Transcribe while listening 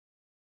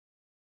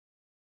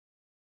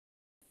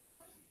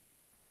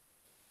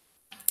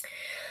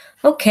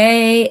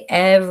Okay,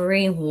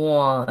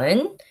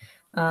 everyone.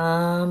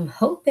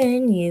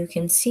 Hoping you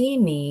can see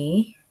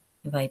me.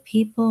 Invite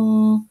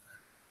people,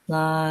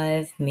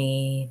 live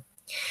me.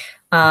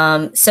 So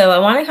I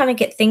want to kind of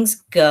get things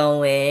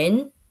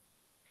going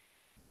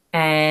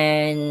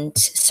and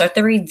start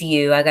the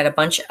review. I got a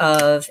bunch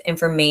of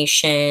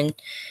information,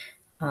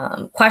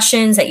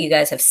 questions that you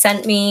guys have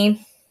sent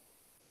me.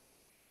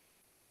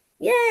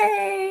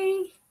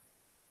 Yay!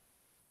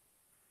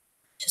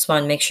 Just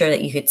want to make sure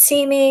that you could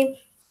see me.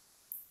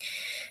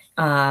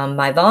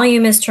 My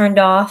volume is turned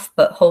off,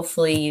 but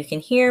hopefully you can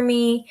hear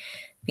me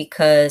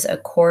because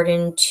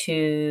according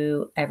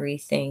to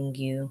everything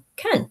you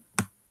can.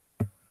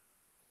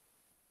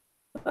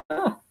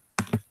 Oh.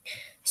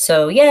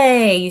 So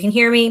yay, you can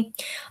hear me.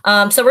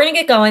 So we're gonna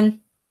get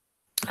going.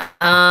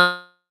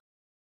 I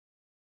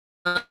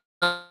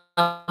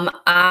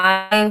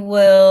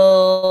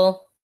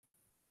will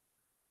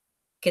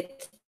get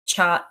the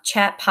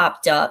chat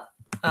popped up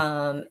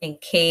in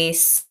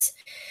case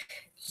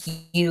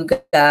you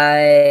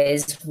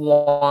guys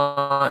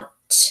want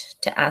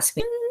to ask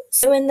me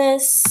doing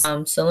this.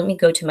 So let me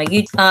go to my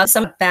YouTube.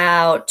 Some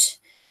about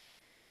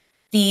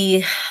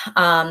the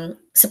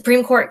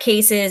Supreme Court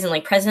cases and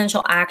like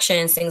presidential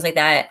actions, things like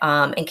that,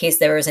 in case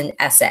there was an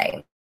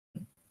essay.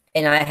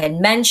 And I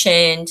had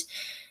mentioned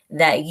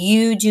that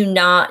you do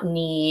not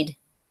need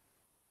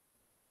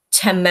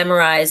to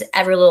memorize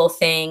every little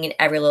thing and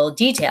every little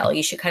detail.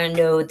 You should kind of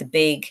know the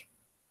big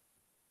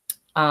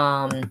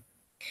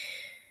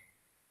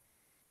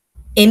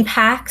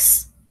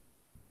impacts.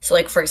 So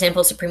like, for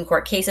example, Supreme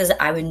Court cases,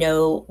 I would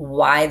know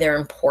why they're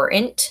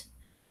important.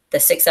 The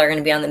 6 that are going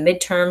to be on the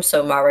midterm.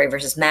 So Marbury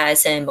versus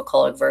Madison,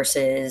 McCulloch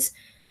versus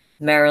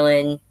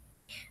Maryland,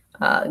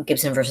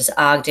 Gibson versus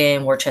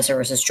Ogden, Worcester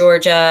versus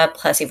Georgia,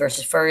 Plessy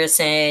versus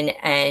Ferguson,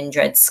 and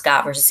Dred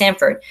Scott versus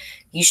Sanford.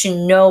 You should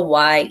know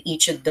why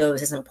each of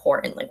those is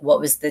important. Like,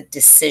 what was the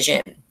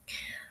decision?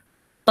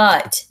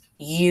 But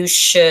you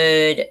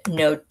should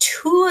know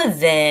 2 of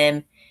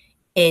them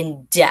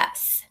in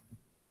depth.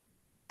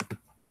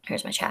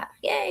 Here's my chat.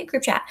 Yay,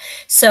 group chat.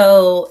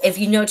 So if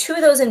you know 2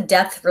 of those in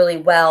depth really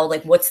well,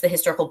 like what's the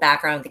historical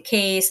background of the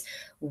case?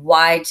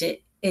 Why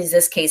is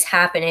this case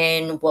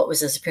happening? What was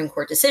the Supreme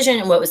Court decision?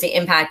 And what was the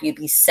impact? You'd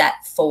be set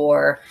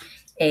for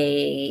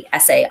a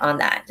essay on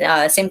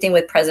that. Same thing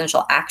with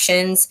presidential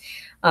actions.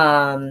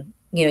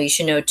 You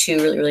should know 2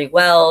 really, really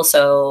well.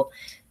 So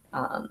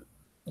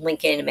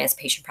Lincoln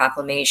Emancipation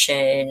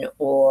Proclamation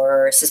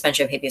or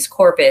suspension of habeas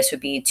corpus would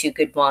be 2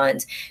 good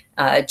ones.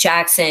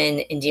 Jackson,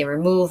 Indian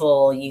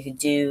removal. You could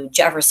do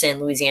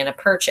Jefferson, Louisiana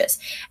Purchase.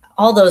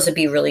 All those would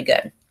be really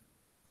good.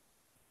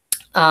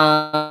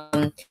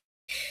 So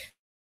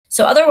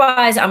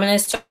otherwise, I'm going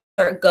to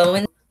start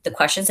going the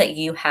questions that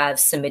you have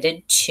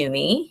submitted to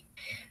me.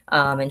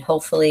 And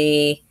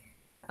hopefully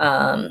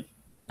I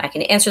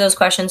can answer those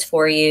questions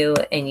for you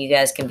and you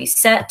guys can be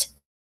set.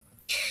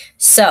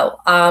 So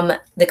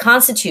the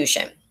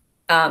Constitution.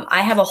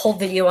 I have a whole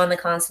video on the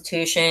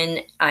Constitution.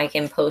 I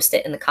can post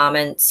it in the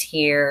comments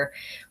here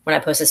when I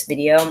post this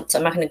video. So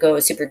I'm not going to go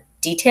super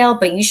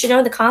detailed, but you should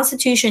know the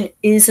Constitution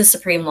is the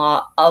supreme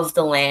law of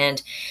the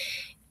land.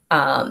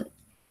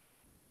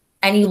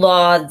 Any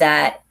law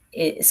that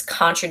is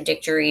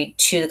contradictory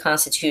to the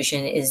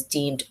Constitution is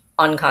deemed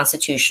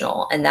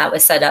unconstitutional. And that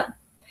was set up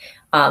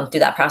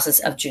through that process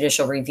of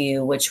judicial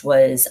review, which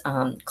was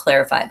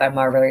clarified by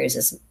Marbury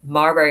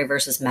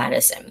versus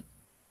Madison.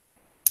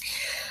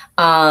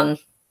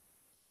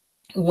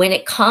 When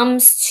it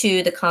comes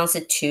to the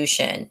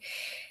Constitution,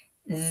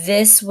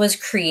 this was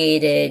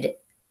created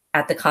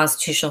at the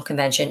Constitutional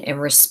Convention in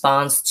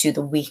response to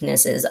the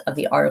weaknesses of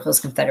the Articles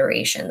of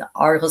Confederation. The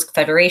Articles of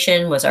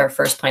Confederation was our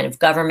first plan of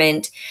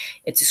government.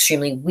 It's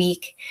extremely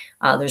weak.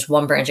 There's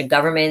one branch of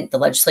government, the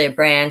legislative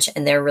branch,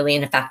 and they're really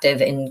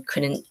ineffective and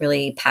couldn't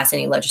really pass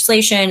any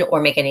legislation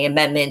or make any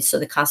amendments. So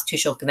the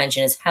Constitutional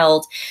Convention is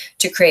held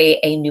to create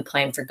a new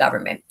plan for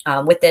government.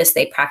 With this,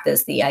 they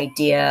practice the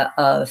idea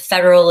of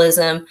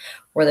federalism,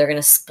 where they're going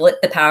to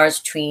split the powers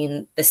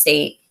between the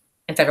state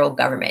and federal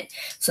government.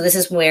 So this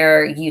is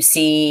where you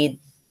see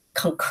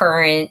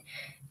concurrent,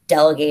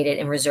 delegated,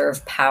 and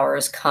reserved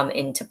powers come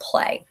into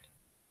play.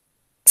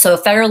 So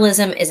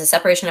federalism is a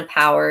separation of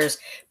powers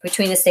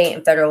between the state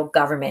and federal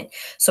government.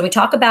 So we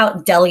talk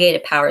about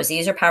delegated powers.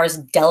 These are powers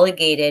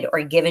delegated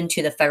or given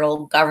to the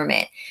federal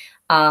government.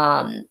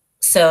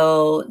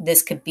 So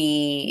this could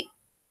be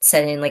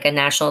setting like a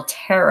national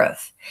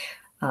tariff,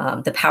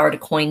 the power to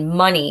coin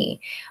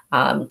money,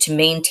 to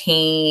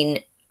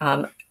maintain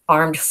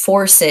armed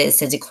forces,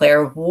 to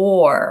declare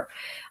war.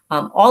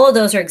 All of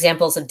those are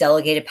examples of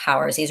delegated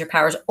powers. These are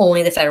powers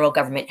only the federal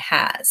government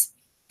has.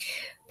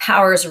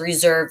 Powers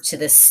reserved to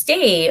the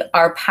state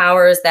are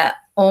powers that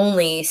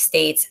only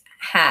states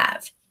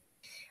have.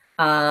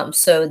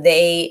 So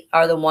they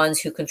are the ones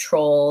who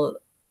control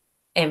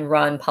and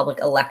run public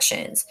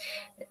elections.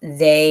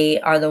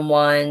 They are the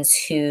ones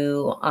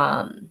who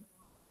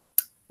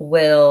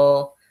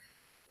will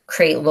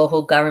create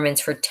local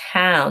governments for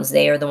towns.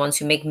 They are the ones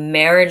who make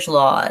marriage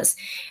laws.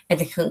 And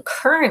the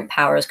concurrent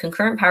powers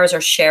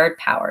are shared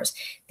powers.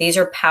 These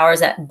are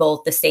powers that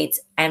both the states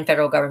and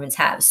federal governments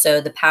have.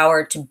 So the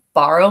power to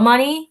borrow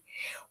money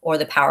or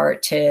the power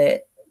to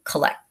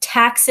collect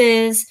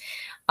taxes.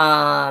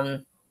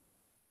 And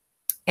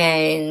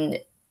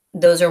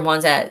those are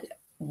ones that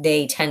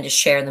they tend to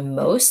share the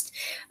most.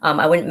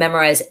 I wouldn't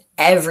memorize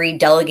every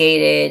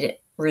delegated,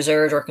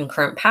 reserved, or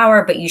concurrent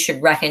power, but you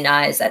should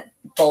recognize that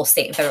both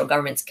state and federal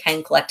governments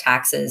can collect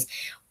taxes.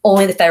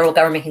 Only the federal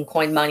government can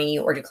coin money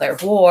or declare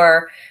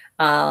war.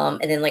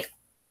 And then like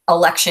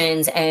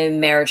elections and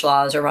marriage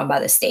laws are run by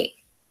the state.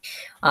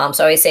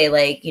 So I say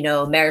like, you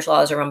know, marriage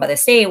laws are run by the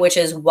state, which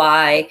is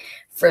why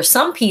for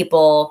some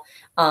people,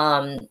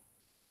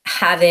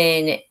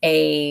 having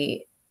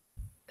a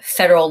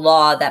federal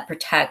law that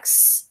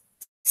protects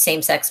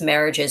same-sex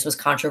marriages was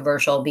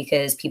controversial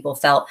because people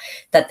felt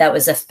that that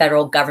was a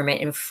federal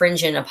government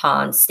infringing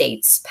upon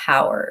states'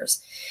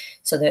 powers.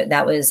 So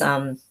that was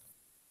something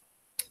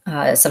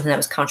that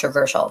was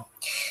controversial.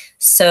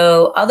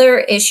 So other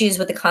issues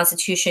with the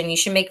Constitution, you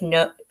should make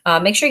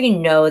sure you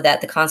know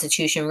that the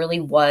Constitution really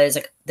was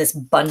like this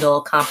bundle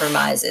of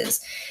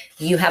compromises.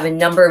 You have a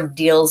number of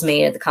deals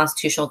made at the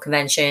Constitutional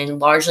Convention,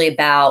 largely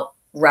about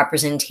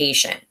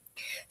representation.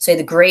 So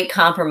the Great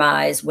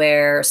Compromise,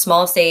 where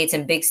small states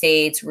and big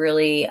states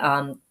really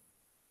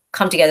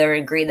come together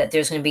and agree that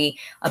there's going to be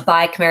a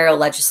bicameral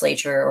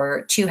legislature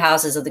or two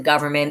houses of the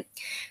government.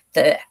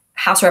 The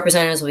House of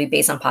Representatives will be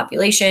based on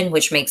population,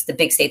 which makes the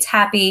big states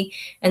happy.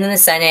 And then the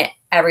Senate,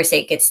 every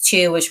state gets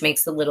two, which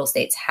makes the little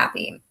states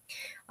happy.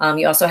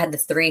 You also had the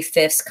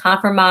 3/5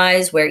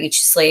 Compromise, where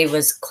each slave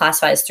was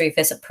classified as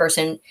 3/5 a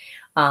person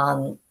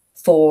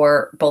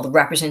for both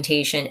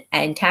representation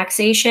and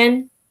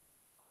taxation.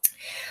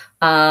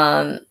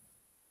 And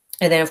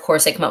then, of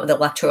course, they come up with the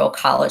Electoral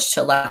College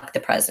to elect the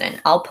president.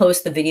 I'll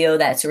post the video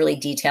that's really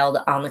detailed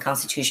on the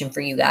Constitution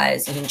for you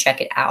guys. You can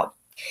check it out.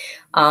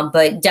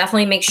 But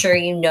definitely make sure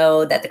you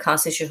know that the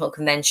Constitutional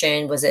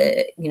Convention was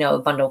a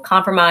bundle of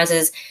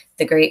compromises.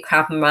 The Great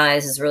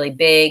Compromise is really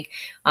big.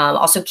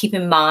 Also keep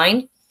in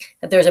mind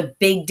that there's a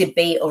big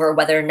debate over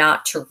whether or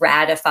not to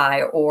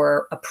ratify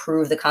or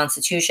approve the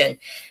Constitution.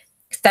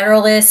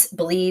 Federalists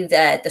believe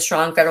that the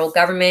strong federal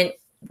government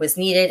was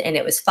needed and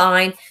it was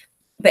fine.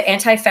 But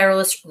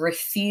anti-federalists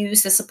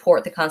refused to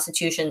support the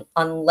Constitution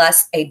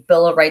unless a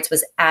Bill of Rights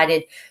was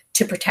added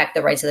to protect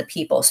the rights of the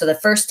people. So the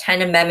first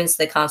 10 amendments to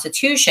the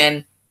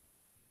Constitution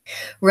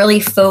really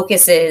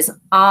focuses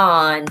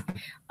on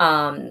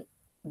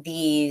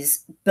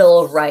these Bill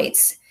of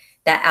Rights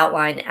that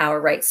outline our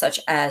rights, such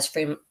as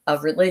freedom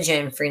of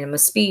religion, freedom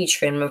of speech,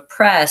 freedom of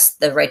press,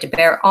 the right to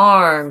bear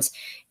arms,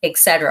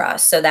 etc.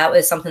 So that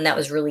was something that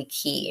was really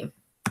key.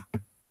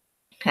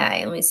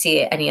 Okay, let me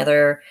see any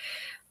other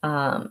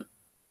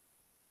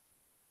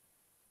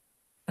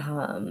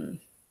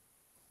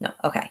no,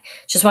 okay.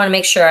 Just want to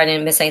make sure I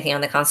didn't miss anything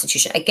on the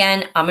Constitution.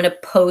 Again, I'm going to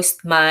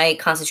post my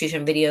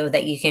Constitution video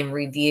that you can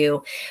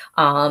review.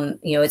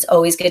 It's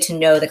always good to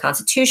know the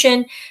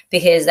Constitution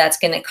because that's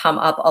going to come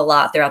up a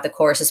lot throughout the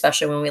course,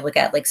 especially when we look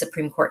at like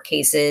Supreme Court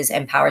cases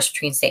and powers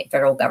between state and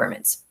federal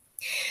governments.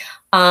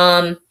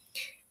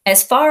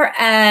 As far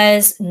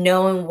as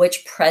knowing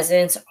which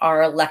presidents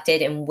are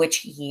elected in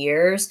which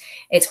years,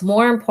 it's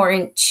more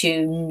important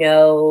to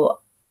know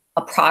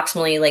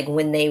approximately like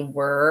when they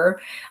were.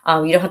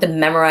 You don't have to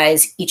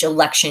memorize each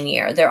election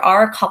year. There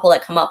are a couple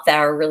that come up that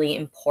are really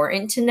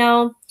important to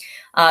know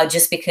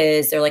just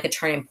because they're like a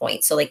turning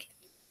point. So like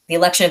the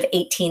election of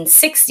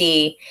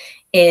 1860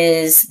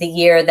 is the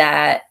year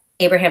that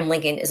Abraham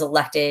Lincoln is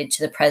elected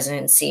to the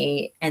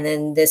presidency. And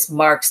then this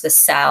marks the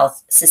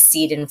South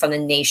seceding from the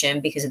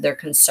nation because of their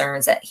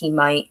concerns that he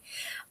might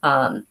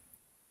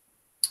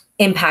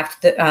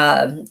impact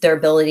their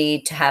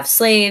ability to have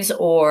slaves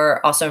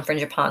or also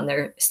infringe upon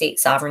their state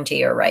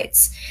sovereignty or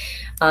rights.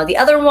 The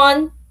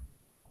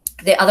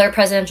other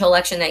presidential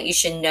election that you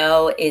should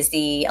know is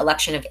the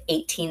election of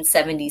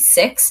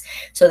 1876.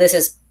 So this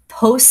is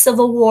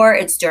post-Civil War.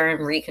 It's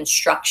during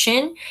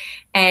Reconstruction.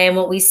 And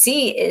what we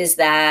see is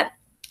that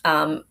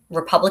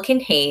Republican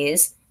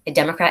Hayes and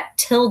Democrat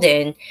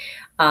Tilden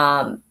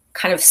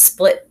kind of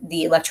split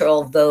the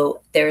electoral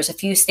vote. There's a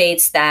few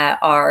states that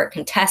are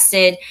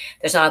contested.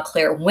 There's not a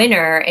clear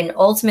winner. And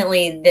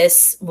ultimately,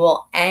 this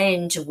will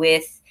end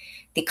with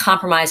the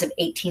Compromise of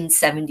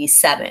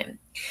 1877.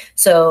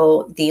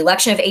 So the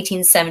election of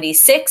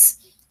 1876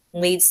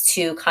 leads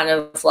to kind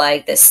of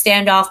like this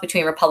standoff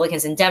between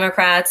Republicans and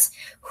Democrats.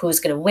 Who's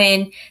going to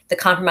win? The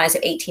Compromise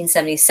of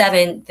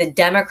 1877, the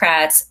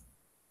Democrats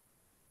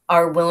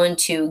are willing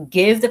to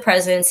give the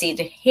presidency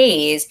to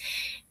Hayes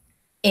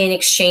in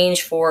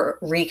exchange for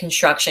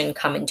Reconstruction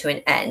coming to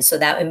an end. So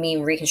that would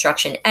mean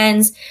Reconstruction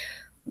ends,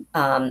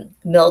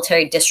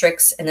 military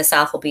districts in the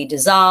South will be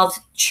dissolved,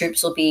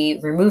 troops will be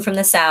removed from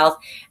the South,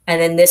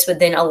 and then this would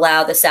then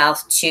allow the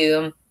South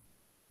to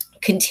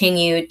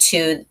continue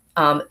to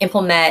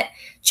implement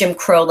Jim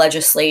Crow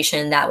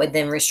legislation that would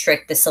then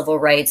restrict the civil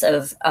rights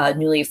of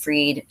newly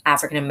freed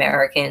African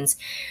Americans.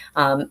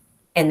 And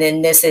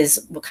then this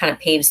is what kind of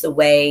paves the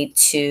way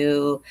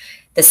to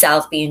the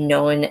South being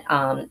known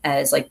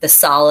as like the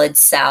solid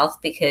South,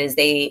 because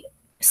they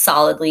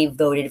solidly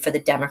voted for the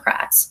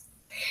Democrats.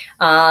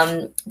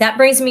 That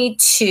brings me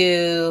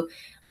to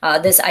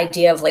this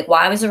idea of like,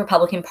 why was the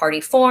Republican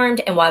Party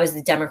formed and why was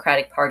the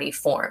Democratic Party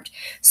formed?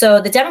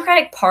 So the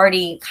Democratic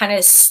Party kind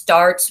of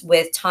starts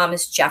with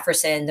Thomas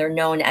Jefferson. They're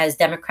known as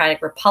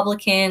Democratic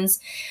Republicans.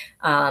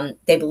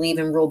 They believe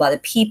in rule by the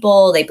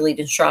people. They believe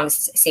in strong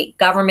state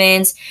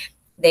governments.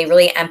 They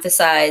really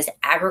emphasize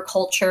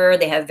agriculture.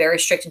 They have very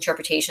strict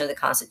interpretation of the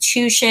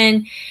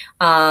Constitution.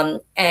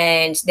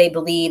 And they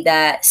believe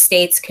that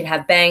states could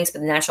have banks,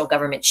 but the national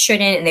government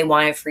shouldn't, and they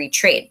wanted free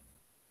trade.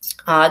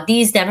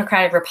 These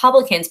Democratic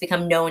Republicans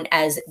become known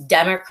as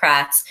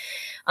Democrats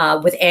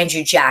with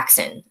Andrew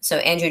Jackson. So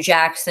Andrew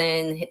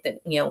Jackson,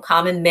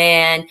 common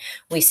man.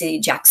 We see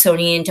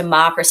Jacksonian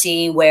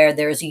democracy, where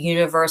there's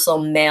universal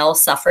male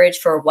suffrage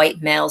for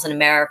white males in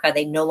America.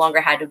 They no longer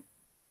had to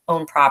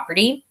own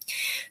property.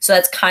 So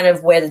that's kind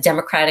of where the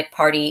Democratic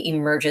Party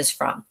emerges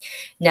from.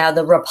 Now,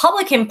 the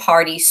Republican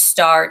Party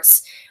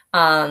starts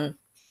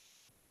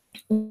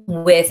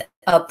with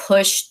a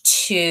push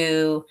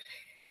to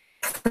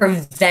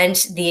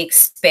prevent the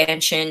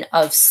expansion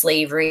of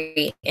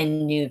slavery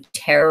in new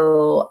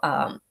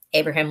territory.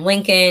 Abraham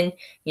Lincoln,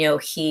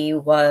 he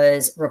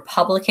was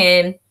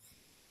Republican.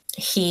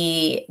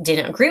 He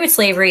didn't agree with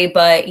slavery,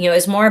 but, it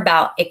was more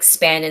about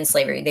expanding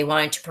slavery. They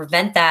wanted to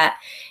prevent that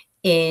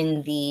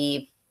in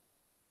the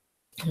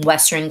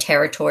Western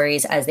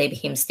territories as they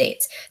became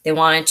states. They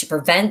wanted to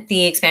prevent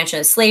the expansion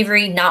of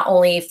slavery, not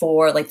only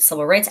for like the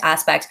civil rights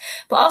aspect,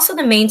 but also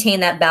to maintain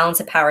that balance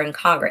of power in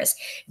Congress.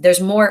 If there's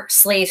more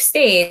slave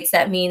states,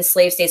 that means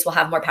slave states will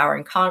have more power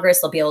in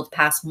Congress. They'll be able to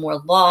pass more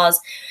laws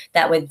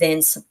that would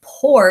then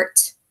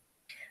support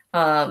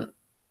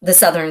the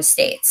southern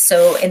states.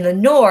 So in the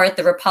North,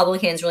 the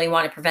Republicans really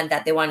want to prevent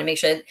that. They want to make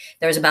sure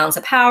there was a balance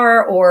of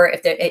power, or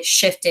if it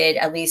shifted,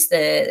 at least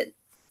the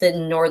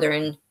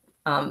northern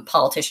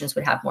politicians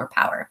would have more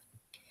power.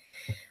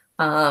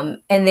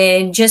 And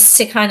then just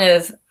to kind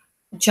of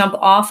jump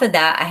off of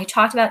that, I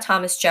talked about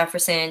Thomas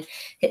Jefferson,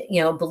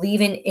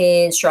 believing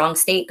in strong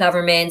state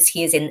governments.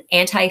 He is an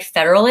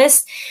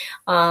anti-federalist.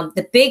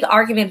 The big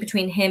argument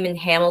between him and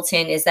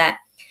Hamilton is that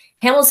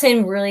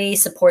Hamilton really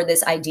supported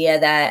this idea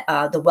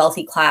that the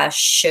wealthy class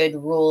should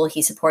rule.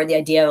 He supported the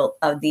idea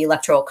of the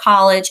Electoral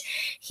College.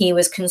 He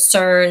was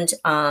concerned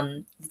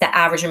the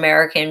average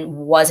American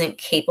wasn't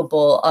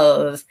capable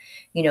of,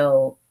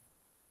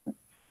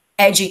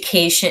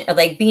 education,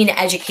 like being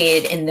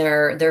educated in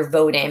their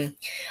voting.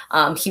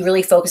 He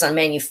really focused on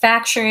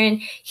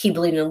manufacturing. He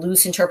believed in a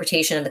loose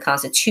interpretation of the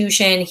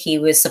Constitution. He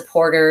was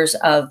supporters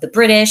of the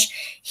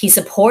British. He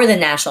supported the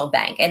National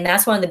Bank. And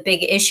that's one of the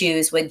big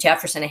issues with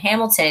Jefferson and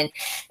Hamilton,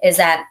 is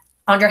that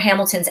under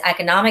Hamilton's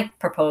economic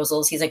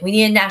proposals, he's like, we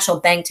need a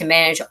national bank to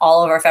manage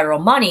all of our federal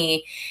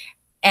money.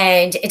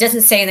 And it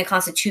doesn't say in the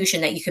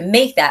Constitution that you can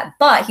make that.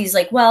 But he's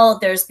like, well,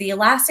 there's the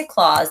elastic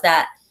clause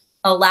that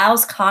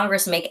allows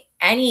Congress to make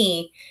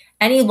any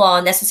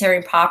law necessary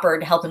and proper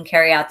to help them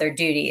carry out their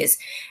duties.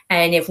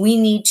 And if we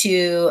need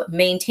to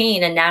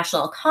maintain a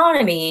national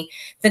economy,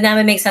 then that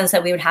would make sense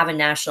that we would have a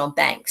national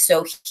bank.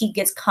 So he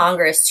gets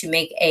Congress to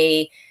make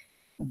a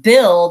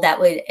bill that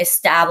would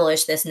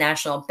establish this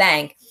national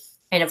bank.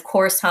 And of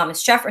course,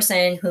 Thomas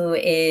Jefferson, who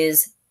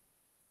is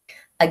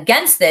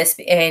against this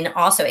and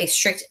also a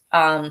strict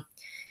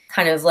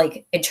kind of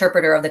like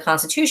interpreter of the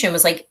Constitution,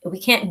 was like, we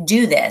can't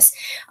do this,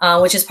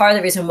 which is part of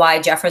the reason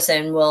why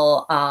Jefferson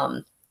will,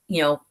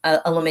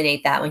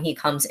 eliminate that when he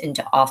comes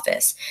into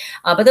office.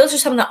 But those are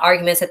some of the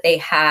arguments that they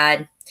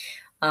had.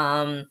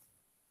 Let's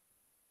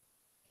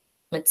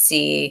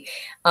see.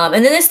 And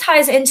then this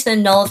ties into the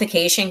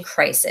nullification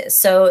crisis.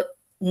 So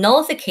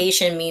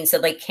nullification means to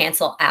like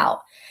cancel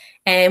out.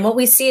 And what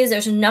we see is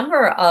there's a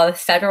number of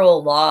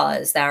federal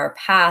laws that are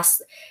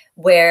passed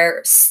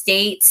where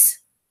states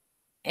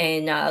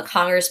and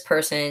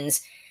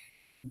congresspersons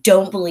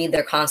don't believe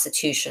they're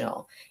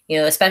constitutional.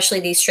 Especially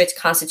these strict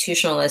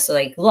constitutionalists are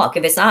like, look,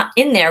 if it's not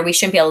in there, we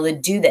shouldn't be able to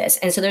do this.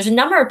 And so there's a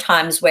number of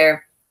times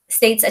where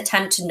states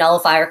attempt to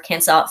nullify or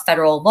cancel out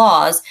federal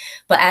laws.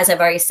 But as I've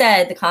already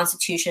said, the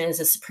Constitution is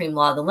the supreme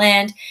law of the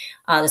land.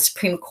 The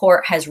Supreme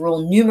Court has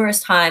ruled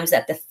numerous times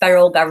that the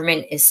federal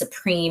government is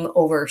supreme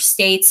over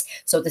states.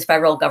 So what the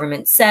federal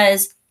government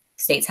says,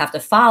 states have to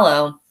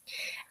follow.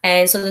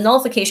 And so the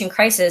nullification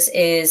crisis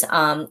is,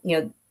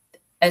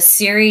 a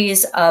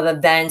series of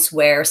events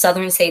where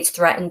southern states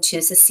threaten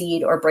to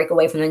secede or break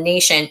away from the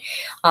nation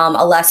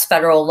unless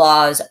federal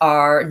laws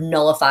are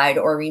nullified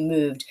or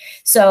removed.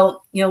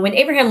 So, when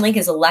Abraham Lincoln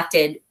is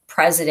elected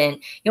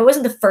president, it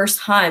wasn't the first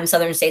time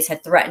southern states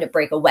had threatened to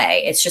break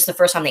away. It's just the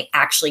first time they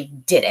actually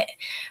did it.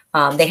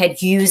 They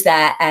had used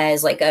that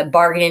as like a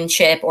bargaining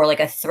chip or like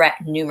a threat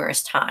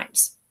numerous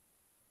times.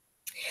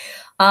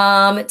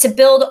 To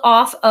build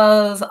off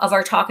of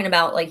our talking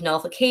about like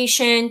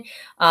nullification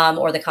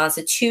or the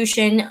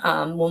Constitution,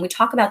 when we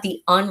talk about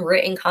the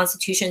unwritten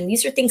Constitution,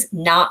 these are things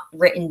not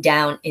written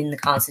down in the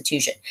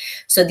Constitution.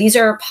 So these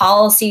are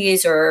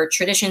policies or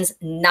traditions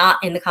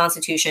not in the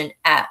Constitution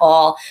at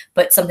all,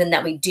 but something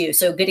that we do.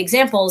 So good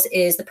examples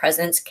is the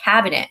president's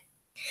cabinet.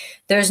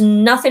 There's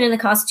nothing in the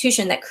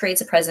Constitution that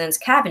creates a president's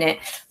cabinet,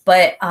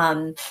 but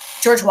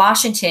George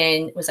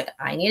Washington was like,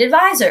 I need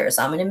advisors.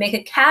 I'm going to make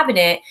a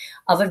cabinet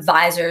of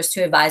advisors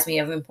to advise me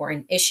of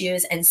important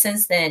issues. And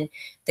since then,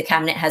 the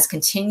cabinet has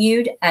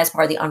continued as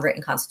part of the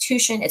unwritten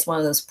Constitution. It's one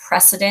of those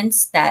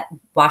precedents that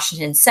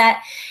Washington set,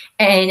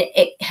 and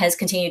it has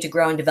continued to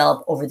grow and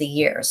develop over the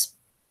years.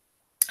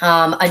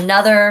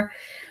 Another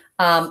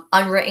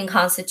unwritten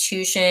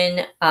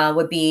Constitution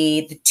would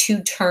be the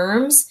 2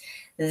 terms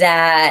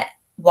that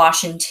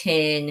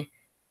Washington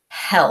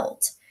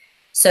held.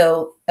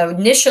 So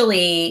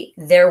initially,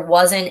 there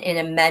wasn't an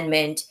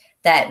amendment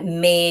that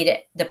made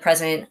the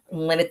president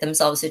limit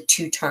themselves to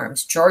 2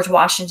 terms. George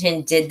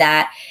Washington did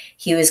that.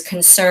 He was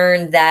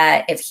concerned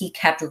that if he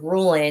kept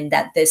ruling,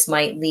 that this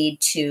might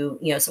lead to,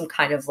 you know, some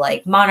kind of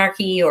like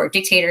monarchy or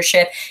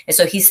dictatorship. And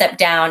so he stepped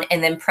down,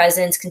 and then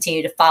presidents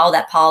continue to follow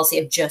that policy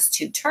of just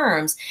 2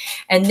 terms.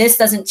 And this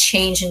doesn't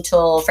change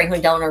until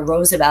Franklin Delano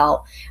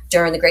Roosevelt,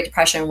 during the Great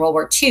Depression and World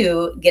War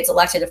II, gets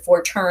elected to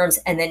 4 terms.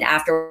 And then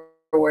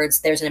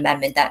afterwards, there's an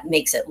amendment that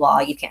makes it law.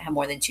 You can't have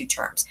more than 2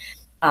 terms.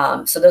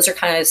 So those are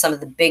kind of some of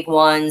the big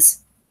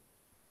ones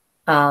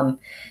that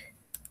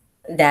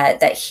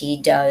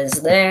he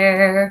does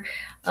there.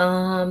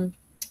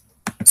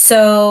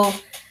 So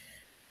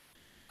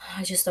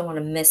I just don't want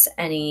to miss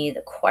any of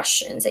the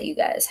questions that you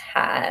guys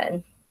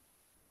had.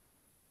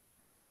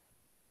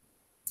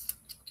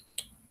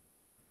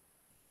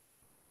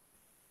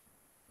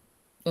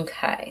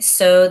 Okay,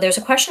 so there's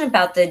a question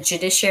about the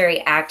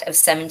Judiciary Act of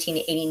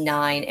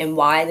 1789 and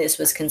why this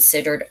was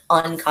considered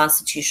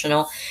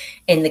unconstitutional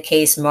in the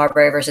case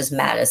Marbury versus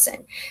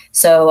Madison.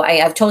 So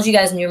I've told you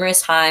guys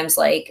numerous times,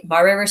 like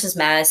Marbury versus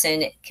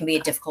Madison can be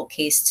a difficult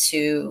case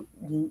to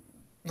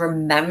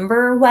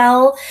remember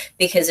well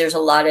because there's a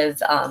lot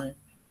of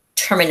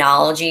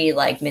terminology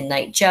like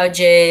midnight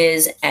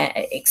judges,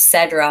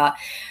 etc.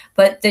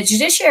 But the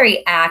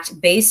Judiciary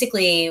Act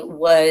basically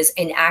was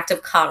an act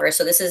of Congress.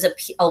 So this is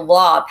a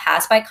law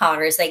passed by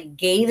Congress that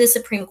gave the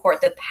Supreme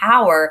Court the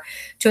power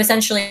to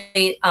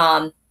essentially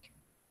kind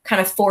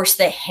of force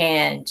the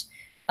hand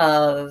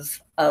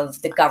of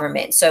the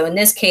government. So in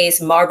this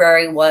case,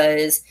 Marbury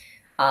was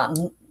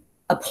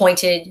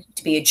appointed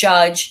to be a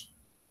judge.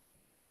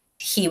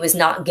 He was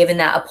not given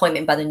that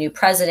appointment by the new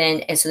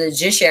president. And so the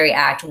Judiciary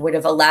Act would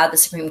have allowed the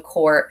Supreme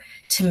Court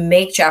to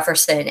make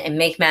Jefferson and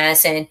make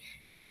Madison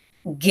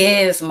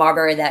give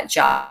Marbury that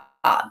job.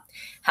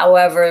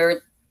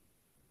 However,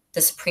 the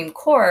Supreme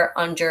Court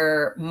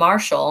under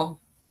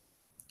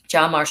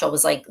John Marshall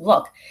was like,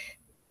 look,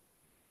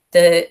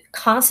 the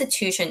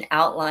Constitution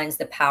outlines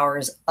the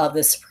powers of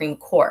the Supreme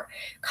Court.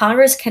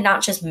 Congress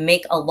cannot just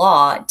make a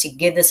law to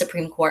give the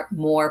Supreme Court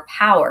more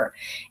power.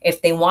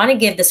 If they want to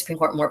give the Supreme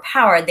Court more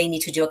power, they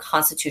need to do a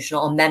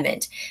constitutional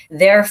amendment.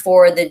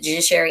 Therefore, the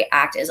Judiciary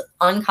Act is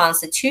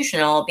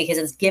unconstitutional because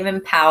it's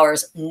given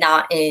powers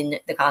not in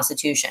the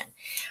Constitution.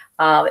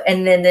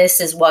 And then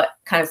this is what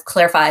kind of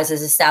clarifies and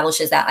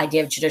establishes that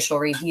idea of judicial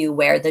review,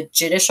 where the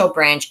judicial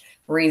branch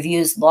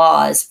reviews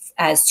laws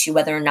as to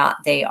whether or not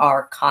they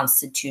are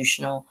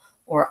constitutional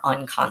or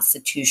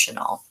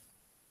unconstitutional.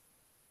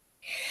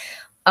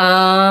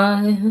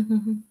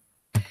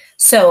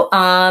 So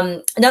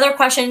another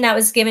question that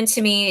was given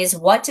to me is,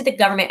 what did the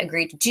government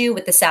agree to do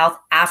with the South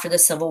after the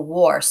Civil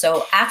War?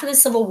 So after the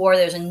Civil War,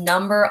 there's a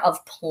number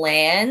of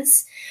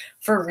plans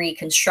for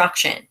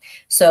Reconstruction.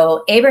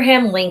 So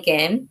Abraham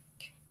Lincoln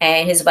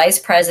and his vice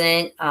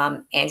president,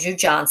 Andrew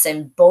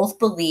Johnson, both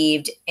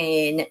believed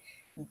in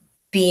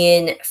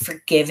being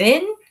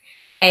forgiven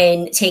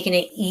and taking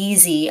it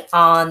easy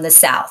on the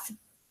South.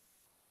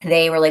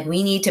 They were like,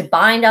 we need to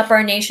bind up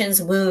our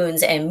nation's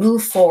wounds and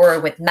move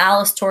forward with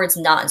malice towards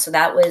none. So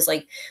that was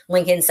like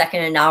Lincoln's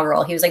second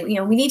inaugural. He was like, you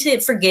know, we need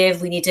to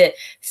forgive. We need to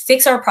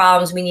fix our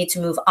problems. We need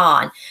to move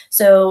on.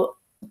 So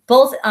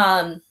both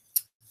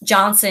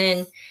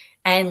Johnson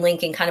and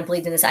Lincoln kind of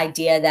believed in this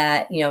idea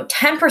that, you know,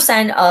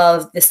 10%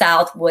 of the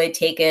South would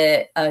take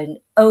an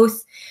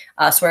oath,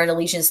 swear an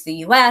allegiance to the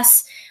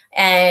U.S.,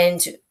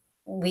 and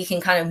we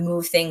can kind of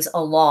move things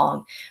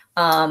along.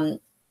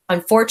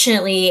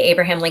 Unfortunately,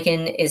 Abraham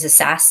Lincoln is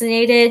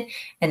assassinated,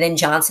 and then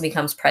Johnson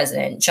becomes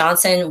president.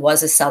 Johnson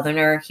was a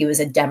Southerner. He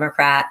was a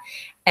Democrat.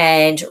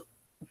 And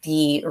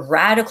the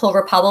radical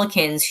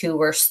Republicans, who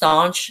were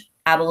staunch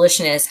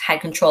abolitionists,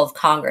 had control of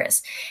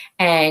Congress.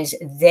 And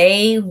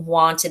they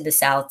wanted the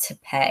South to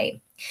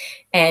pay.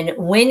 And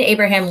when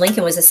Abraham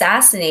Lincoln was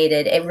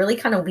assassinated, it really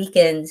kind of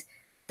weakened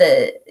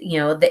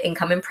the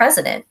incoming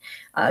president.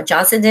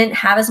 Johnson didn't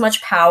have as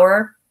much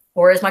power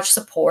or as much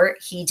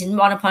support. He didn't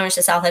want to punish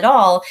the South at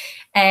all.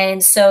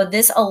 And so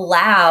this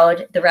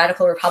allowed the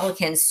radical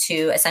Republicans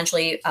to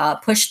essentially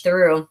push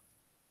through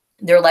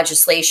their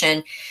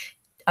legislation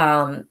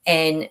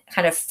and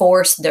kind of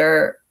force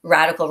their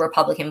radical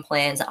Republican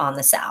plans on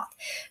the South.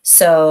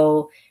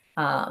 So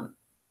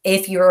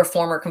if you're a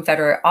former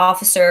Confederate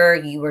officer,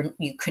 you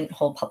couldn't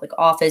hold public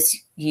office.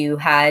 You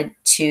had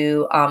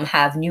to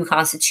have new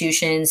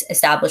constitutions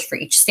established for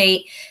each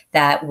state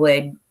that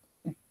would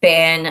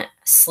ban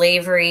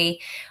slavery.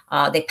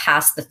 They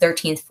passed the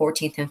 13th,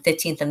 14th, and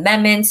 15th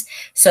Amendments.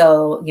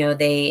 So,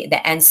 they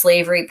end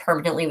slavery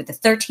permanently with the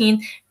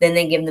 13th, then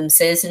they give them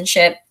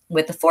citizenship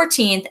with the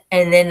 14th,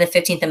 and then the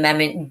 15th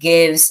Amendment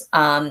gives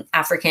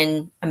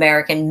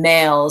African-American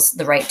males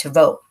the right to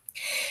vote.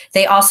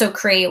 They also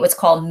create what's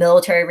called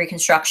military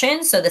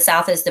reconstruction. So the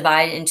South is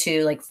divided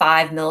into like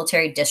 5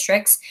 military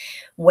districts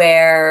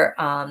where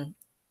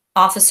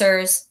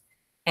officers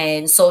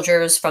and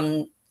soldiers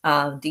from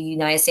the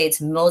United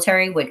States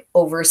military would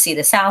oversee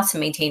the South to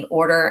maintain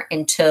order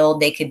until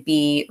they could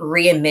be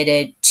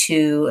readmitted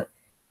to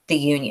the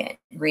Union,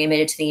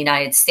 readmitted to the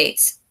United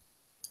States.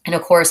 And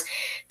of course,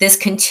 this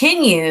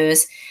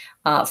continues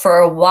for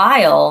a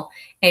while.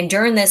 And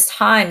during this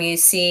time, you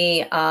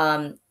see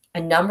a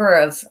number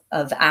of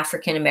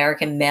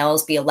African-American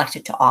males be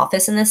elected to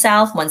office in the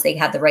South once they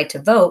had the right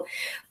to vote.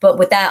 But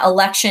with that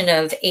election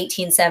of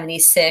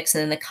 1876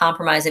 and then the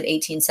Compromise of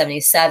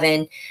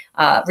 1877,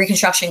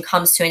 Reconstruction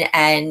comes to an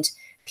end.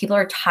 People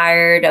are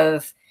tired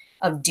of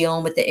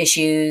dealing with the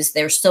issues.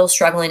 They're still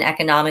struggling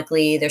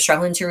economically. They're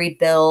struggling to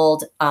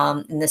rebuild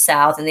in the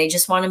South, and they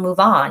just want to move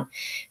on.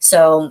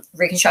 So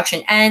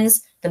Reconstruction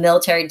ends. The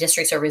military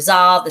districts are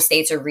resolved. The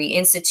states are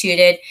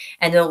reinstituted.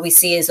 And then what we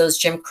see is those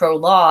Jim Crow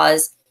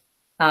laws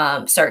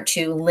start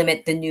to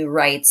limit the new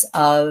rights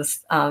of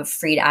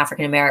freed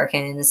African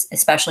Americans,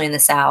 especially in the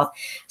South.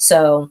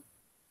 So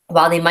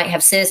while they might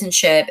have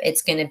citizenship,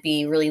 it's going to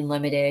be really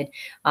limited.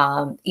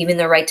 Even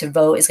the right to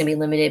vote is going to be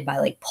limited by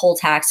like poll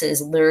taxes,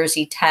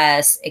 literacy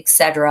tests,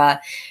 etc.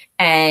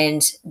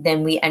 And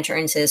then we enter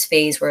into this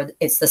phase where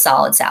it's the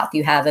solid South.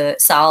 You have a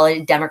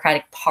solid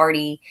Democratic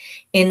Party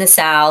in the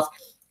South.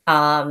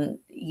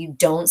 You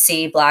don't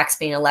see Blacks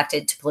being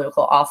elected to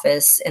political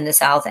office in the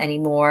South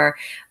anymore.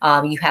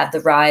 You have the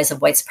rise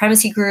of white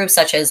supremacy groups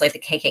such as like the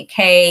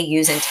KKK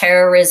using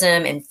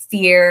terrorism and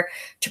fear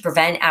to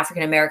prevent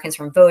African Americans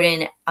from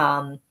voting,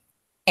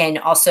 and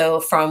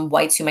also from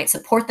whites who might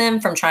support them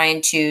from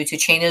trying to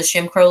change those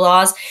Jim Crow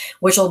laws,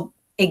 which will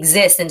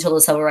exist until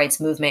the Civil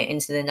Rights Movement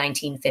into the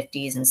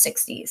 1950s and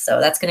 60s. So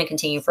that's going to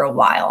continue for a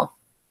while.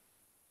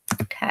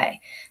 Okay,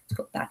 let's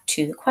go back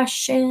to the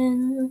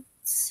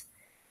questions.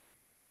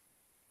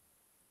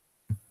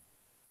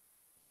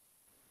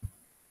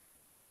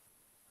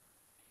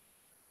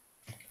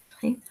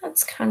 I think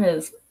that's kind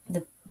of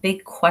the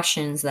big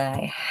questions that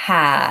I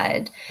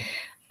had.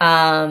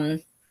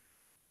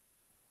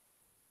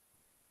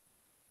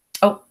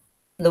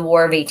 The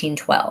War of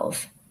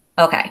 1812.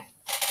 Okay.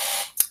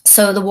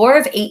 So the War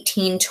of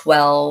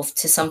 1812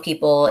 to some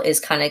people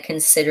is kind of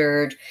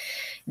considered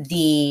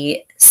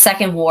the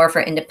Second War for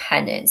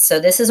Independence. So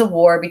this is a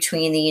war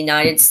between the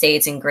United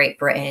States and Great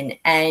Britain,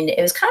 and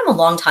it was kind of a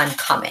long time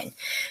coming.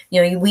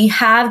 We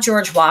have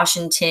George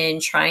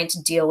Washington trying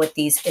to deal with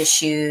these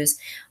issues.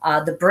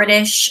 The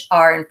British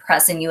are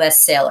impressing U.S.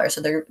 sailors.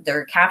 So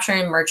they're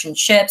capturing merchant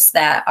ships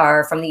that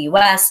are from the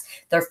U.S.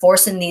 They're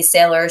forcing these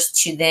sailors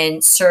to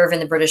then serve in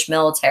the British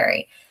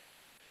military.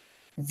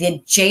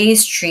 The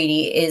Jay's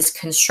Treaty is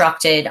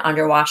constructed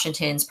under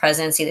Washington's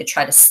presidency to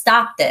try to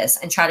stop this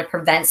and try to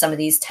prevent some of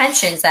these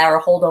tensions that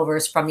are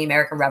holdovers from the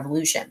American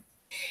Revolution.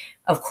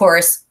 Of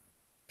course,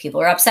 people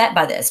are upset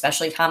by this,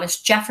 especially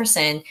Thomas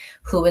Jefferson,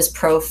 who was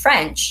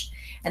pro-French.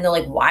 And they're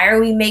like, why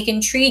are we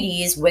making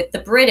treaties with the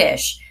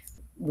British?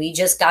 We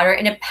just got our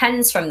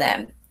independence from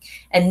them.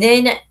 And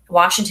then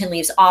Washington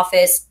leaves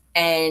office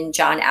and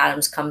John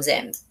Adams comes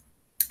in.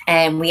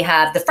 And we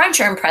have the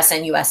French are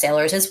impressing U.S.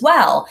 sailors as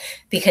well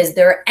because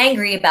they're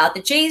angry about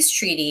the Jay's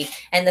Treaty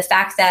and the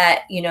fact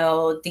that,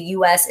 the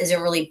U.S. isn't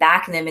really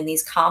backing them in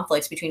these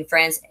conflicts between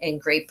France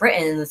and Great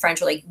Britain. And the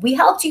French are like, we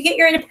helped you get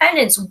your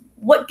independence.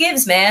 What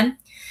gives, man?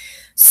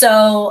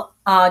 So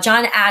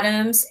John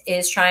Adams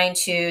is trying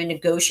to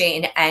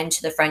negotiate an end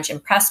to the French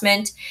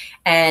impressment.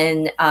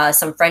 And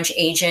some French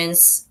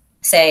agents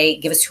say,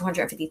 give us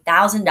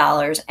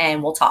 $250,000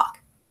 and we'll talk.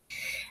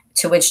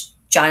 To which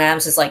John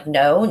Adams is like,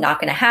 no, not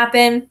going to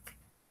happen.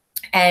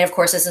 And of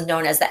course, this is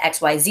known as the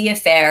XYZ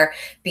affair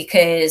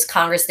because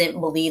Congress didn't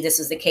believe this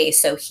was the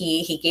case. So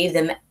he gave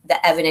them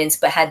the evidence,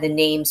 but had the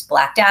names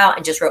blacked out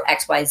and just wrote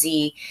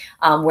XYZ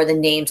where the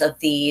names of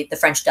the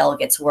French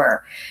delegates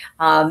were.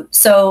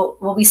 So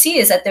what we see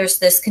is that there's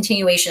this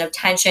continuation of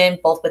tension,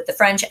 both with the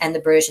French and the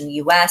British and the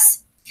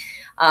US.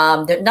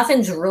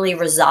 Nothing's really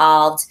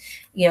resolved.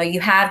 You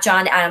have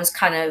John Adams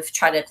kind of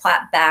try to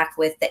clap back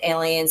with the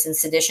Aliens and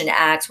Sedition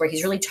Acts where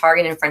he's really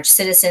targeting French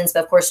citizens.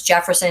 But of course,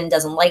 Jefferson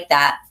doesn't like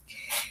that.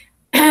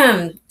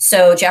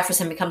 So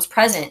Jefferson becomes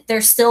president.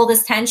 There's still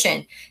this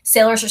tension.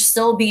 Sailors are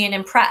still being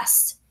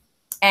impressed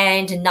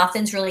and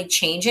nothing's really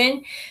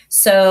changing.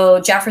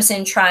 So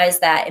Jefferson tries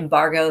that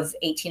embargo of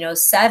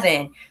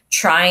 1807,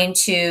 trying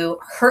to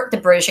hurt the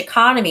British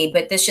economy,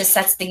 but this just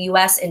sets the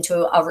US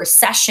into a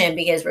recession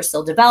because we're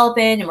still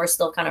developing and we're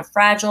still kind of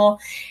fragile.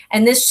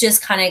 And this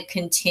just kind of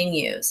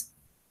continues.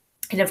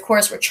 And of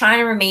course, we're trying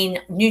to remain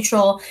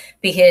neutral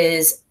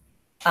because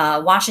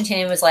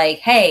Washington was like,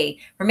 hey,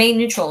 remain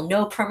neutral,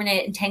 no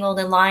permanent entangled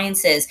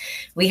alliances.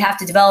 We have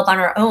to develop on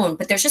our own.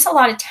 But there's just a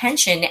lot of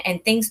tension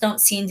and things don't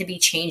seem to be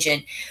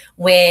changing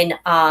when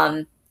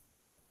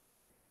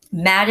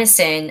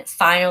Madison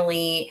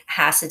finally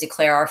has to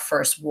declare our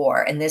first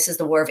war, and this is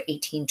the War of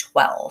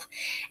 1812.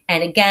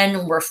 And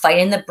again, we're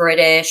fighting the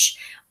British.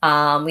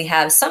 We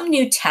have some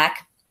new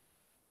tech,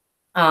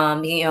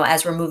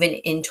 as we're moving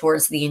in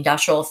towards the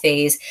industrial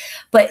phase,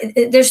 but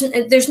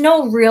there's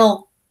no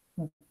real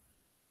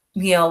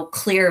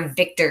clear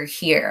victor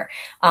here.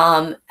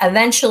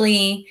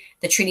 Eventually,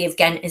 the Treaty of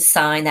Ghent is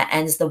signed that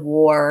ends the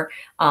war.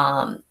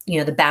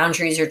 The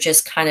boundaries are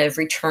just kind of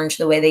returned to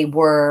the way they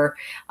were.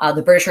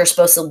 The British are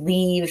supposed to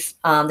leave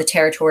the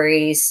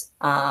territories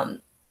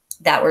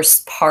that were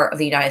part of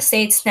the United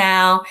States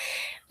now.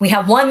 We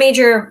have one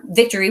major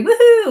victory,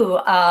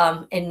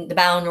 woohoo, in the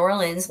Battle of New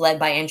Orleans, led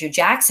by Andrew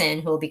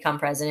Jackson, who will become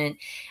president.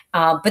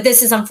 But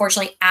this is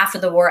unfortunately after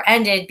the war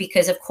ended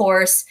because, of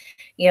course,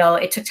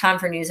 it took time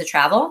for news to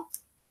travel.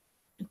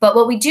 But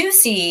what we do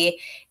see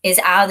is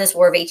out of this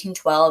War of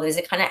 1812 is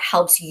it kind of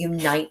helps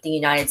unite the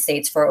United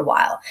States for a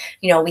while.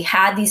 We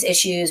had these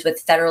issues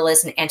with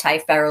Federalists and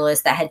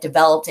Anti-Federalists that had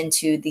developed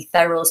into the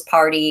Federalist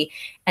Party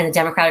and the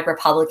Democratic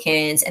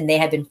Republicans, and they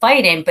had been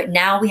fighting, but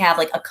now we have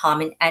like a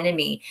common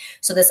enemy.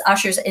 So this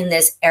ushers in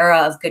this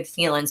era of good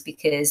feelings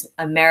because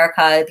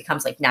America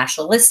becomes like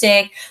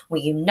nationalistic,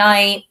 we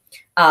unite.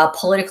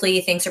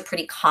 Politically, things are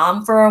pretty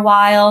calm for a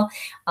while.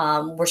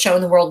 We're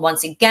showing the world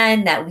once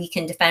again that we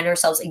can defend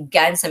ourselves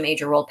against a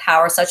major world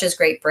power such as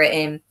Great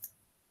Britain.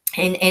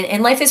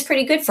 And life is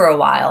pretty good for a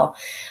while.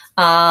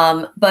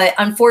 But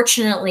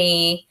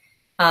unfortunately,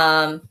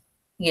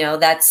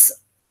 that's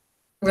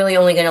really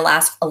only going to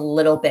last a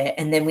little bit.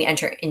 And then we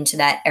enter into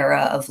that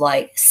era of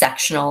like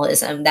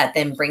sectionalism that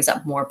then brings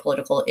up more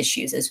political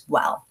issues as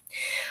well.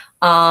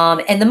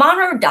 And the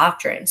Monroe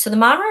Doctrine. So the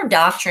Monroe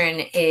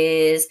Doctrine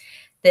is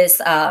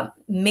this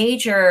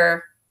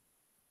major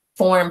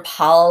foreign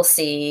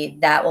policy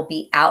that will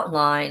be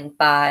outlined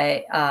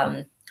by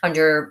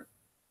under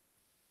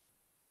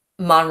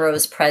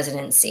Monroe's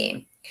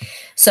presidency.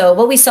 So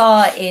what we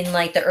saw in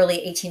like the early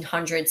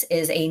 1800s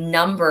is a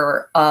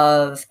number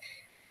of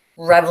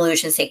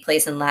revolutions take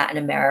place in Latin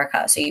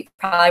America. So you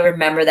probably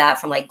remember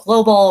that from like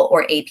Global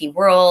or AP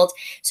World.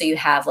 So you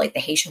have like the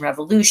Haitian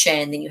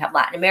Revolution, then you have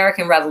Latin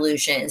American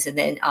revolutions, and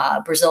then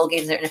Brazil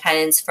gains their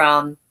independence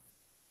from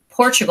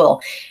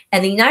Portugal.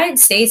 And the United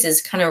States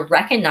is kind of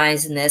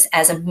recognizing this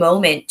as a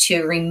moment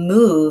to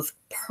remove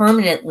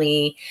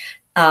permanently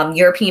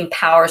European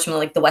powers from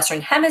like the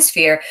Western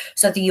Hemisphere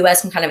so that the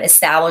US can kind of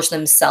establish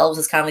themselves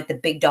as kind of like the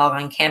big dog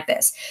on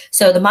campus.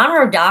 So the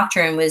Monroe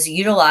Doctrine was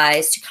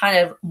utilized to kind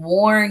of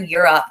warn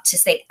Europe to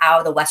stay out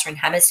of the Western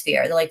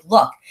Hemisphere. They're like,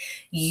 look,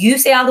 you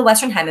stay out of the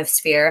Western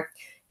Hemisphere,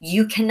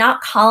 you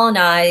cannot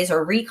colonize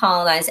or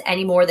recolonize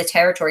any more of the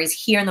territories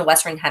here in the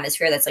Western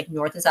Hemisphere that's like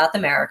North and South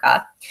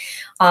America.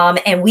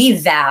 And we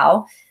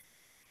vow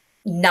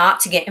not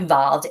to get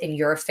involved in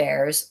your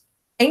affairs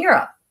in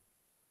Europe.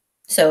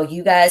 So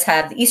you guys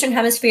have the Eastern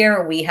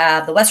Hemisphere, we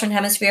have the Western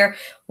Hemisphere.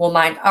 We'll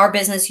mind our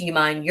business, you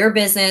mind your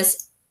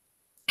business,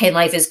 and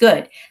life is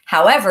good.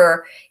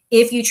 However,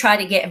 if you try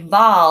to get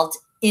involved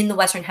in the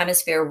Western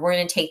Hemisphere, we're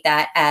going to take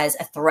that as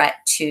a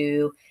threat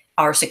to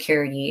our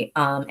security,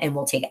 and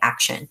we'll take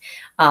action.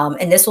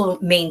 And this will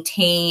be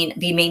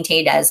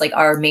maintained as like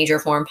our major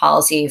foreign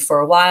policy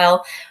for a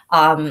while.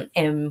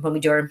 And when we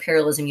do our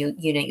imperialism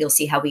unit, you'll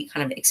see how we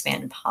kind of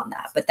expand upon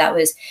that. But that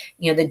was,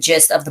 the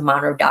gist of the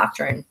Monroe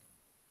Doctrine.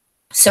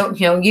 So,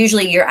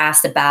 usually you're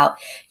asked about,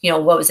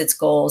 what was its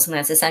goals, and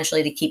that's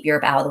essentially to keep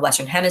Europe out of the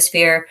Western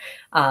Hemisphere,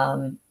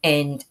 and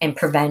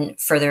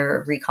prevent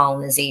further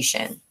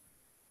recolonization.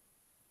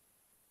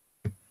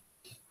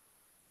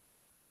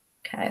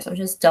 Okay, so I'm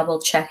just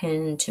double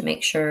checking to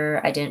make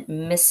sure I didn't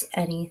miss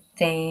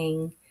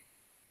anything.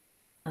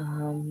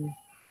 Okay,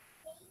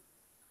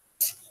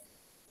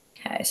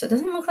 so it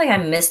doesn't look like I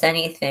missed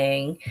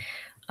anything.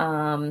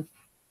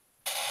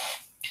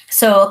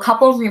 So a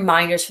couple of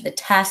reminders for the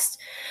test.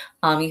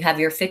 You have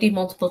your 50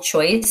 multiple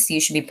choice.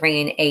 You should be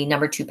bringing a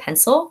number 2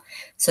 pencil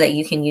so that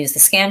you can use the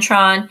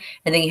Scantron.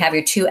 And then you have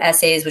your 2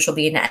 essays, which will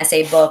be in an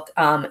essay book,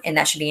 and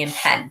that should be in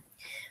pen.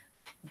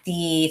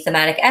 The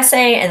thematic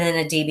essay and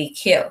then a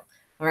DBQ.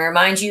 I'm going to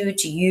remind you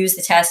to use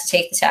the test to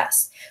take the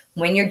test.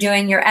 When you're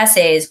doing your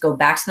essays, go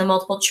back to the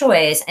multiple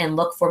choice and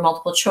look for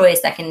multiple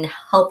choice that can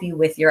help you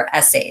with your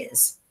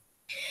essays.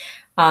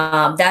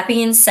 That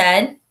being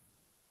said,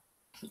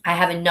 I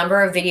have a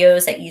number of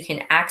videos that you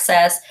can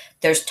access.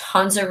 There's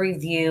tons of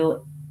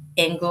review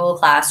in Google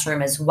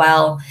Classroom as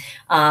well.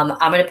 I'm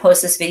going to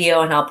post this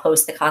video, and I'll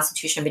post the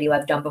Constitution video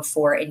I've done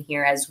before in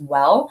here as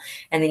well.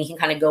 And then you can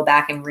kind of go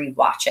back and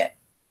re-watch it.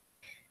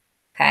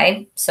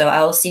 Okay, so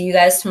I will see you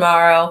guys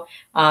tomorrow.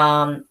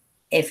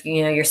 if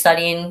you're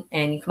studying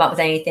and you come up with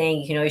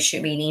anything, you can always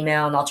shoot me an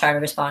email and I'll try to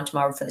respond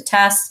tomorrow for the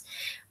test.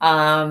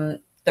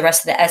 The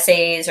rest of the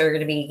essays are going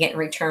to be getting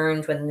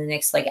returned within the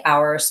next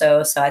hour or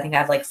so. So I think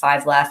I have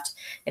 5 left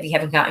if you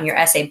haven't gotten your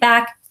essay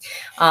back.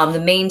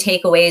 The main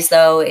takeaways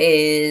though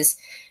is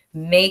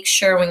make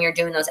sure when you're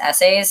doing those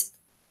essays,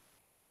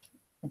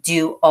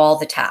 do all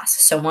the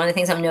tasks. So one of the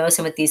things I'm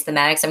noticing with these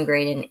thematics I'm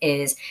grading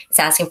is it's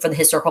asking for the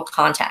historical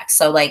context.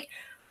 So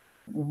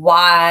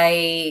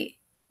why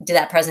did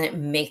that president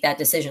make that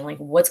decision?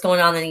 What's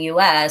going on in the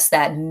US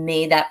that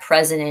made that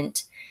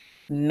president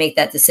make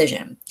that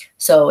decision?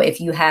 So if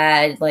you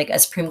had a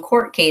Supreme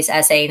Court case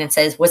essay and it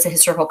says, what's the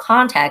historical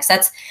context?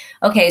 That's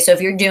okay. So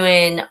if you're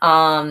doing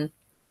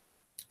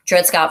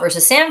Dred Scott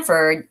versus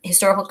Sanford,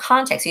 historical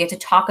context, you have to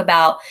talk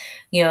about,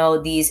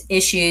 these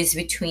issues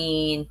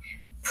between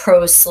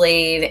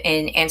pro-slave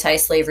and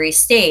anti-slavery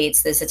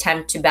states, this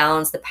attempt to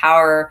balance the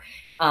power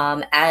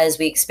as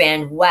we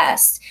expand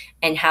west,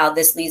 and how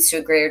this leads to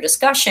a greater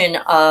discussion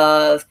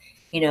of,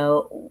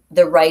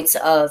 the rights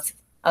of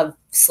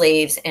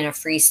slaves in a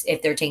free,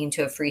 if they're taken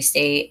to a free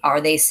state, are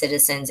they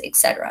citizens,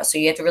 etc. So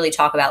you have to really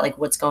talk about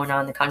what's going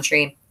on in the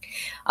country.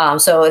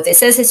 So if it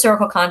says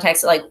historical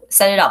context,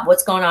 set it up.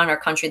 What's going on in our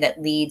country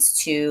that leads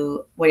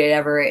to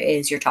whatever it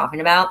is you're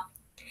talking about,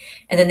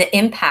 and then the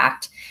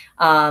impact.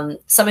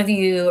 Some of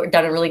you have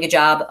done a really good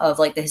job of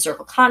the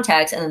historical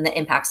context, and then the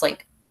impacts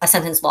a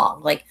sentence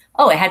long,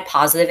 oh, it had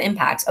positive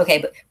impacts. Okay,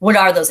 but what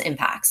are those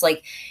impacts?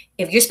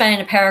 If you're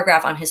spending a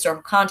paragraph on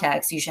historical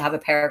context, you should have a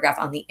paragraph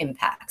on the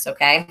impacts,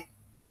 okay?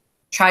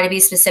 Try to be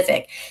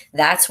specific.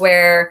 That's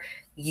where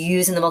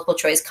using the multiple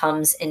choice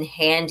comes in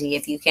handy.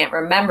 If you can't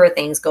remember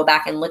things, go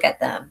back and look at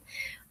them.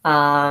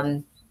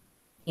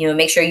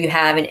 Make sure you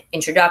have an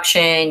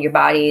introduction, your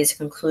body's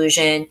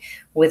conclusion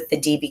with the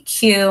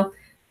DBQ.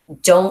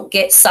 Don't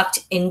get sucked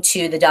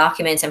into the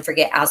documents and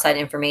forget outside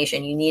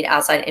information. You need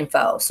outside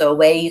info. So a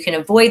way you can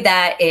avoid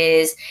that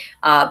is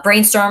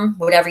brainstorm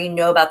whatever you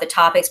know about the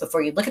topics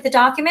before you look at the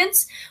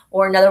documents.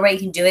 Or another way you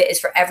can do it is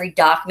for every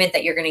document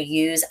that you're going to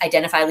use,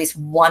 identify at least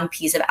one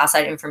piece of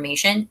outside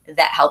information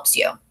that helps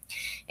you.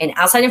 And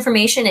outside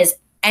information is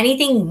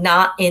anything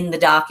not in the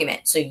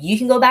document. So you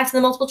can go back to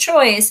the multiple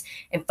choice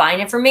and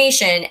find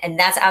information, and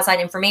that's outside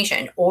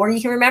information. Or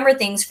you can remember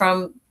things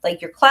from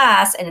your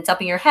class and it's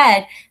up in your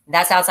head.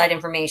 That's outside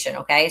information.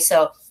 Okay.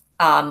 So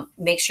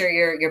make sure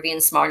you're being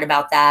smart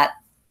about that.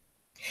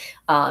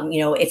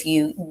 If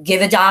you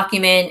give a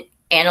document,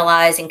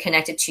 analyze and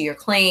connect it to your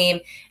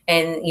claim,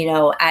 and,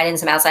 add in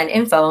some outside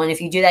info. And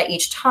if you do that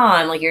each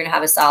time, you're going to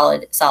have a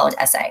solid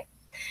essay.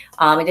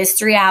 It is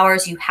 3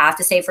 hours. You have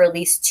to stay for at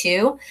least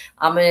 2.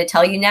 I'm going to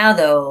tell you now,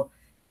 though,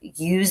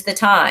 use the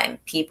time.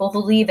 People who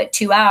leave at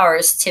 2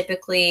 hours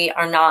typically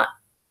are not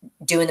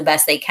doing the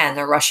best they can.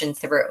 They're rushing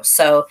through.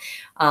 So,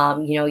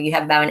 you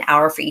have about an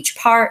hour for each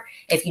part.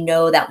 If you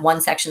know that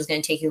one section is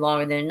going to take you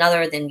longer than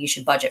another, then you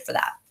should budget for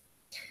that.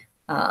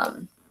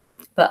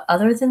 But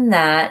other than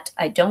that,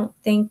 I don't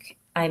think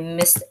I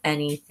missed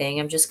anything.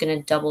 I'm just going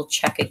to double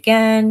check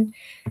again.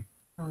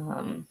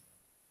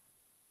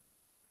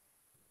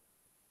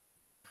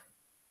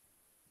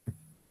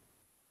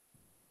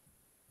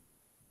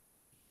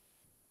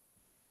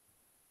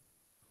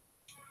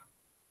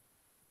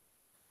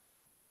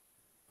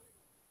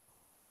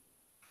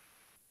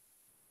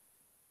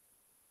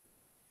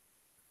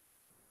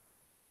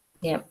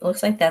 Yeah,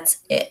 looks like that's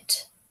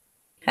it.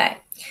 Okay,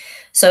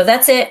 so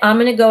that's it. I'm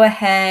going to go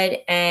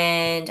ahead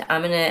and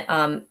I'm going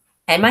to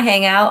end my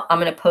Hangout. I'm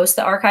going to post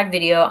the archived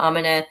video. I'm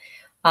going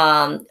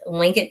to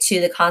link it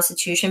to the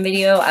Constitution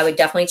video. I would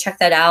definitely check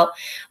that out.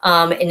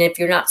 And if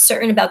you're not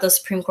certain about those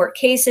Supreme Court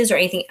cases or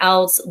anything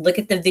else, look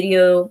at the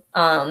video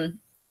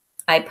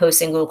I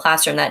post in Google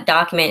Classroom. That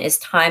document is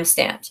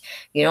time-stamped.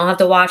 You don't have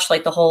to watch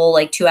the whole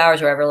 2 hours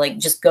or whatever.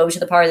 Just go to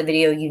the part of the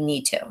video you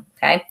need to.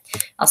 Okay,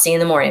 I'll see you in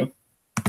the morning.